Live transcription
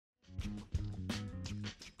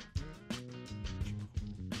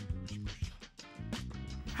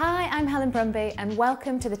I'm Helen Brumby and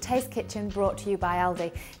welcome to the Taste Kitchen brought to you by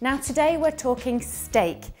Aldi. Now today we're talking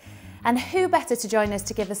steak, and who better to join us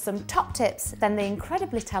to give us some top tips than the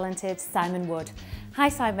incredibly talented Simon Wood. Hi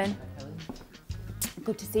Simon. Hi Helen.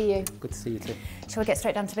 Good to see you. Good to see you too. Shall we get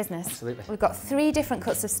straight down to business? Absolutely. We've got 3 different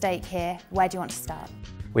cuts of steak here. Where do you want to start?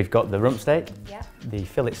 We've got the rump steak, Yeah. the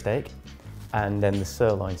fillet steak, and then the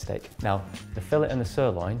sirloin steak. Now, the fillet and the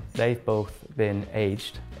sirloin, they've both been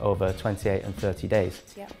aged over 28 and 30 days.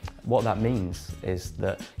 Yeah. What that means is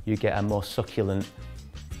that you get a more succulent,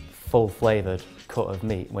 full-flavoured cut of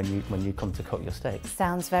meat when you come to cook your steak.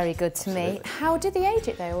 Sounds very good to me. Absolutely. How do they age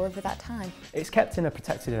it though over that time? It's kept in a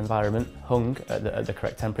protected environment, hung at the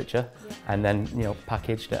correct temperature, and then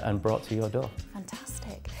packaged and brought to your door.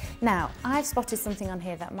 Fantastic. Now, I've spotted something on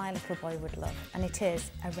here that my little boy would love, and it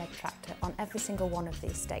is a red tractor on every single one of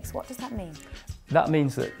these steaks. What does that mean? That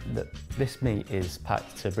means that this meat is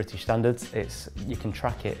packed to British standards. You can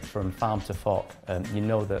track it from farm to fork. You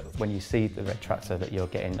know that when you see the red tractor that you're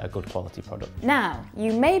getting a good quality product. Now,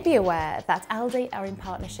 you may be aware that Aldi are in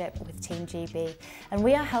partnership with Team GB, and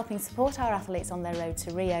we are helping support our athletes on their road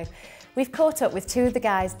to Rio. We've caught up with 2 of the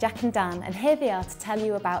guys, Jack and Dan, and here they are to tell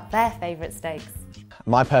you about their favourite steaks.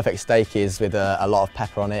 My perfect steak is with a lot of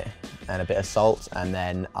pepper on it and a bit of salt, and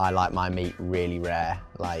then I like my meat really rare,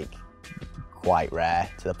 like quite rare,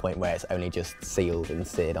 to the point where it's only just sealed and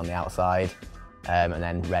seared on the outside and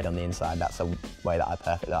then red on the inside. That's the way that I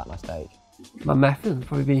perfectly like my steak. My method would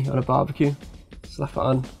probably be on a barbecue. Slap it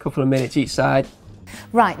on, a couple of minutes each side.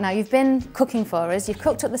 Right, now you've been cooking for us. You've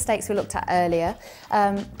cooked up the steaks we looked at earlier.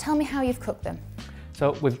 Tell me how you've cooked them.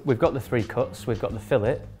 So we've got the 3 cuts. We've got the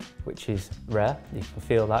fillet, which is rare. You can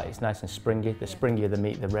feel that, it's nice and springy. The springier the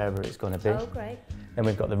meat, the rarer it's going to be. Oh, great. Then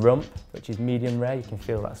we've got the rump, which is medium rare. You can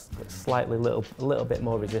feel that's slightly a little bit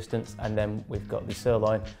more resistance. And then we've got the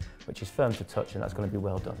sirloin, which is firm to touch, and that's going to be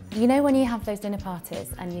well done. You know when you have those dinner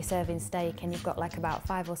parties and you're serving steak and you've got like about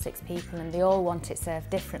 5 or 6 people and they all want it served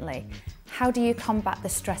differently, how do you combat the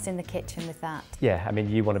stress in the kitchen with that? Yeah, I mean,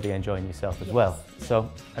 you want to be enjoying yourself as well. So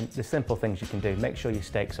the simple things you can do, make sure your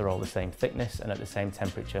steaks are all the same thickness and at the same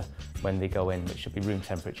temperature when they go in, which should be room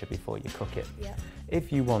temperature before you cook it. Yeah.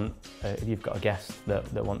 If you've got a guest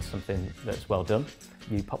that wants something that's well done,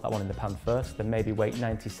 you pop that one in the pan first, then maybe wait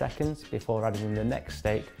 90 seconds before adding in the next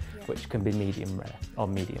steak, which can be medium rare or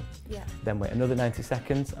medium. Yeah. Then wait another 90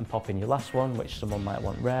 seconds and pop in your last one, which someone might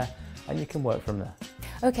want rare, and you can work from there.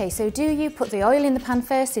 Okay, so do you put the oil in the pan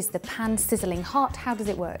first? Is the pan sizzling hot? How does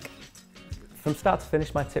it work? From start to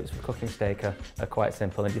finish, my tips for cooking steak are quite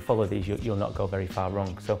simple, and if you follow these, you'll not go very far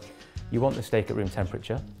wrong. So you want the steak at room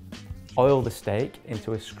temperature. Oil the steak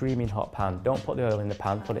into a screaming hot pan. Don't put the oil in the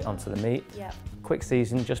pan, put it onto the meat. Yep. Quick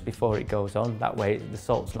season just before it goes on. That way the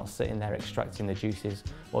salt's not sitting there extracting the juices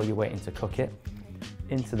while you're waiting to cook it.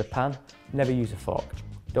 Into the pan, never use a fork.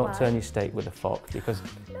 Don't turn your steak with a fork, because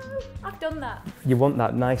No, I've done that. you want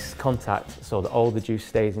that nice contact so that all the juice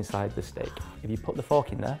stays inside the steak. If you put the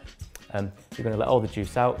fork in there, you're going to let all the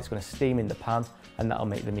juice out, it's going to steam in the pan, and that'll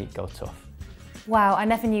make the meat go tough. Wow, I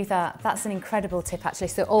never knew that. That's an incredible tip actually,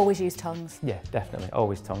 so always use tongs. Yeah, definitely,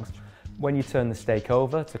 always tongs. When you turn the steak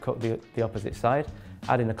over to cook the opposite side,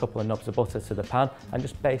 add in a couple of knobs of butter to the pan and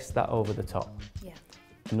just baste that over the top. Yeah.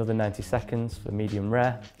 Another 90 seconds for medium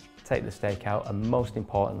rare, take the steak out, and most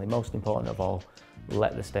important of all,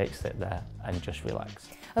 let the steak sit there and just relax.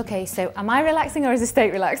 Okay, so am I relaxing or is the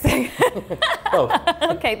steak relaxing? Both.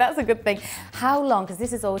 Okay, that's a good thing. How long, because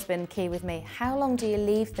this has always been key with me, how long do you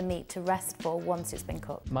leave the meat to rest for once it's been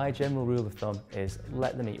cooked? My general rule of thumb is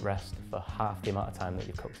let the meat rest for half the amount of time that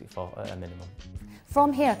you've cooked it for at a minimum.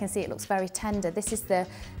 From here I can see it looks very tender. This is the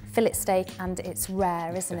fillet steak and it's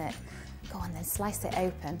rare, isn't it? Go on then, slice it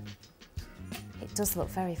open. It does look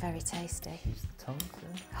very, very tasty. Use the tongs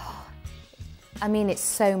there. I mean, it's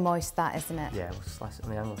so moist that, isn't it? Yeah, we'll slice it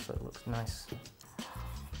on the angle so it looks nice.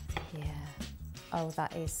 Yeah. Oh,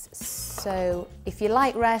 that is so... If you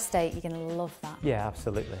like rare steak, you're going to love that. Yeah,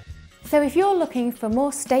 absolutely. So if you're looking for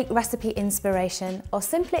more steak recipe inspiration or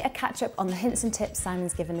simply a catch-up on the hints and tips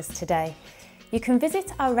Simon's given us today, you can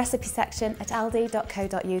visit our recipe section at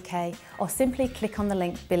aldi.co.uk or simply click on the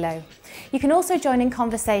link below. You can also join in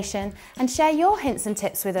conversation and share your hints and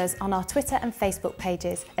tips with us on our Twitter and Facebook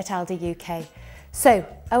pages at Aldi UK. So,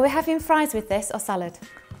 are we having fries with this or salad?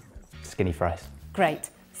 Skinny fries. Great.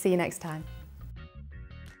 See you next time.